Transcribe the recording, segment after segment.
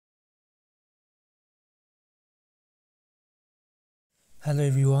Hello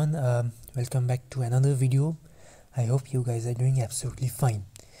everyone, welcome back to another video. I hope you guys are doing absolutely fine.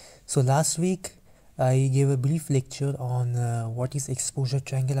 So last week I gave a brief lecture on what is exposure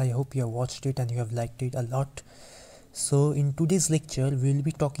triangle. I hope you have watched it and you have liked it a lot. So in today's lecture we will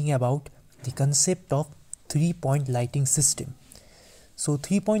be talking about the concept of 3-point lighting system. So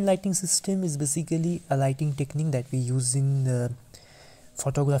 3-point lighting system is basically a lighting technique that we use in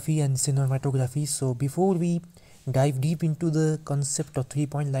photography and cinematography. So before we dive deep into the concept of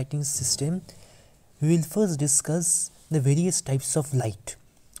 3-point lighting system, we will first discuss the various types of light.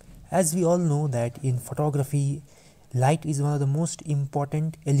 As we all know that in photography, light is one of the most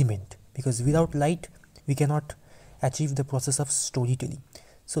important element, because without light we cannot achieve the process of storytelling.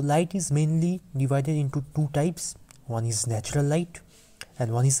 So light is mainly divided into two types. One is natural light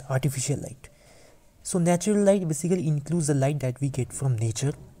and one is artificial light. So natural light basically includes the light that we get from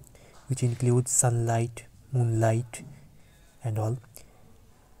nature, which includes sunlight, moonlight and all.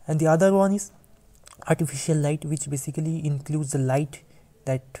 And the other one is artificial light, which basically includes the light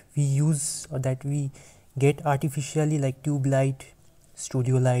that we use or that we get artificially, like tube light,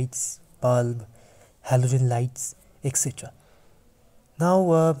 studio lights, bulb, halogen lights, etc.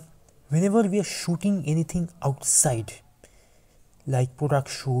 Now whenever we are shooting anything outside, like product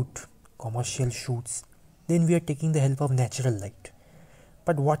shoot, commercial shoots, then we are taking the help of natural light.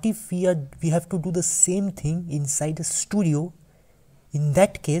 But what if we have to do the same thing inside a studio? In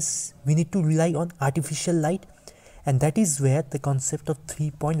that case we need to rely on artificial light, and that is where the concept of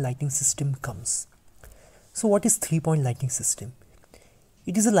 3-point lighting system comes. So what is 3-point lighting system?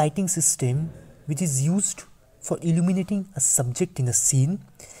 It is a lighting system which is used for illuminating a subject in a scene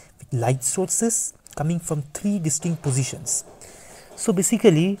with light sources coming from 3 distinct positions. So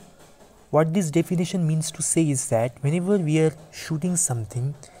basically what this definition means to say is that whenever we are shooting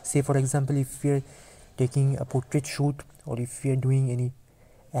something, say for example if we are taking a portrait shoot or if we are doing any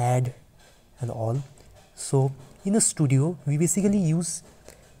ad and all, so in a studio we basically use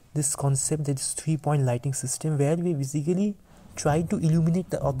this concept, that is 3-point lighting system, where we basically try to illuminate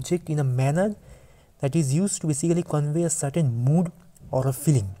the object in a manner that is used to basically convey a certain mood or a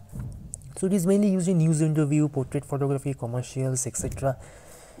feeling. So it is mainly used in news interview, portrait photography, commercials, etc.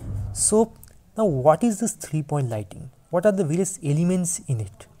 So now what is this 3-point lighting? What are the various elements in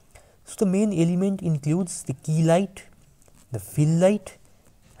it? So the main element includes the key light, the fill light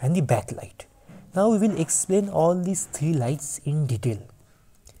and the backlight. Now we will explain all these 3 lights in detail.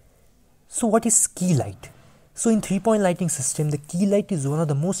 So what is key light? So in 3-point lighting system, the key light is one of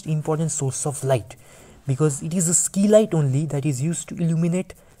the most important source of light, because it is a key light only that is used to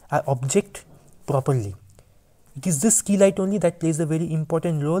illuminate an object properly. It is this key light only that plays a very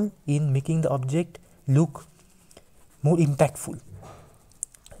important role in making the object look more impactful.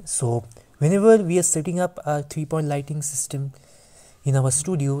 So whenever we are setting up a 3-point lighting system in our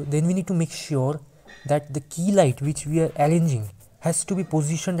studio, then we need to make sure that the key light which we are arranging has to be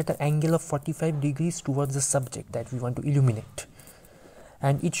positioned at an angle of 45 degrees towards the subject that we want to illuminate,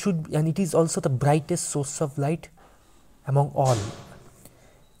 and it is also the brightest source of light among all.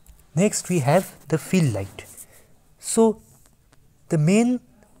 Next we have the fill light. So the main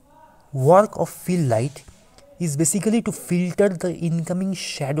work of fill light is basically to filter the incoming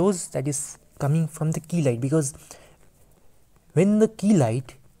shadows that is coming from the key light, because when the key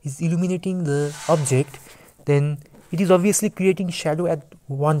light is illuminating the object, then it is obviously creating shadow at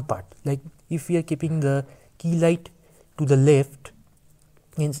one part. Like if we are keeping the key light to the left,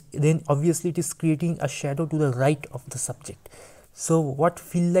 then obviously it is creating a shadow to the right of the subject. So what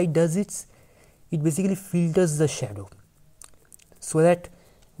fill light does is, it basically filters the shadow so that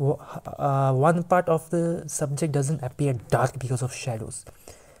one part of the subject doesn't appear dark because of shadows.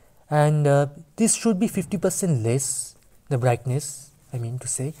 And this should be 50% less, the brightness, I mean to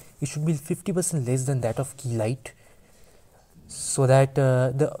say, it should be 50% less than that of key light, so that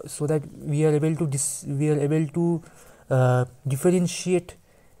we are able to differentiate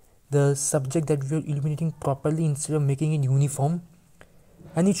the subject that we are illuminating properly instead of making it uniform.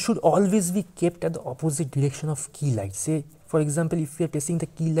 And it should always be kept at the opposite direction of key light. Say for example if we are placing the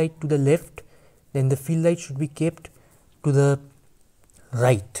key light to the left, then the fill light should be kept to the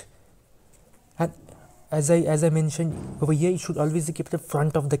right. And as I mentioned over here, it should always be kept at the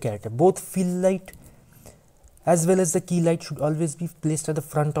front of the character. Both fill light as well as the key light should always be placed at the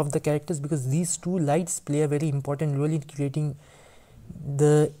front of the characters, because these two lights play a very important role in creating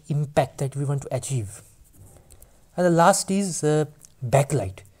the impact that we want to achieve. And the last is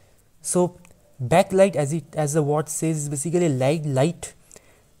backlight. So backlight, as the word says, is basically light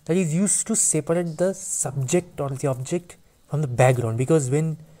that is used to separate the subject or the object from the background, because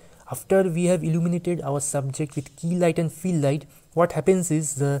when after we have illuminated our subject with key light and fill light, what happens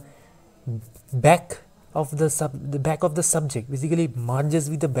is the back of the subject basically merges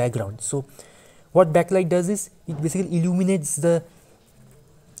with the background. So what backlight does is it basically illuminates the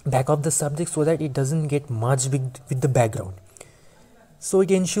back of the subject so that it doesn't get merged with the background. So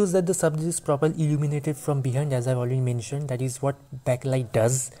it ensures that the subject is properly illuminated from behind, as I've already mentioned. That is what backlight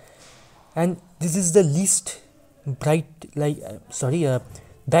does. And this is the least bright light,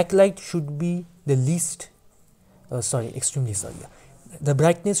 backlight should be the least, extremely sorry. The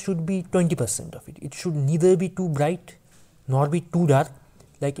brightness should be 20% of it. It should neither be too bright nor be too dark.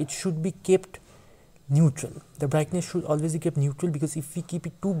 Like, it should be kept neutral. The brightness should always be kept neutral, because if we keep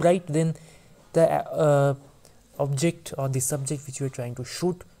it too bright, then the object or the subject which we are trying to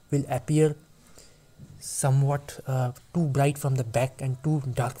shoot will appear somewhat too bright from the back and too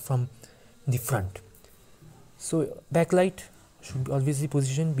dark from the front. So backlight should always be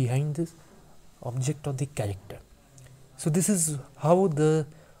positioned behind this object or the character. So this is how the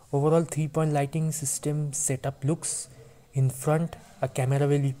overall 3-point lighting system setup looks. In front, a camera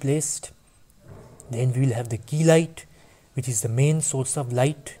will be placed. Then we will have the key light, which is the main source of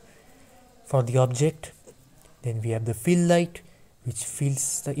light for the object. Then we have the fill light, which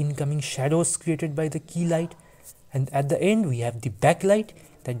fills the incoming shadows created by the key light. And at the end, we have the backlight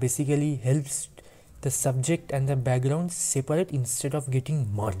that basically helps the subject and the background separate instead of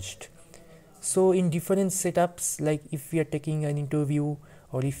getting merged. So in different setups, like if we are taking an interview,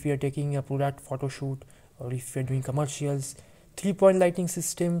 or if we are taking a product photo shoot, or if we are doing commercials, 3-point lighting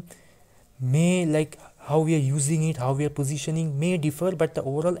system may, like how we are using it, how we are positioning may differ, but the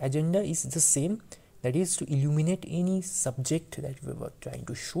overall agenda is the same. That is to illuminate any subject that we were trying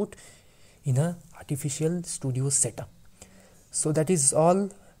to shoot in a artificial studio setup. So that is all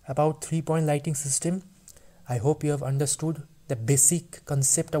about 3-point lighting system. I hope you have understood the basic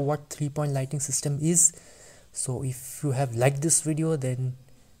concept of what 3-point lighting system is. So if you have liked this video, then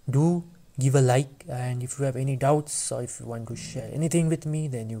do give a like, and if you have any doubts or if you want to share anything with me,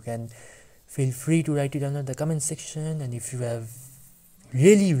 then you can feel free to write it under the comment section. And if you have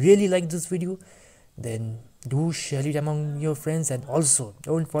really liked this video, then do share it among your friends, and also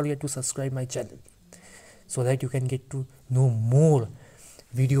don't forget to subscribe my channel so that you can get to know more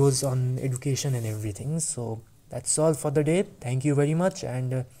videos on education and everything. So that's all for the day. Thank you very much,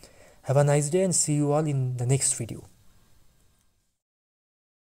 and have a nice day, and see you all in the next video.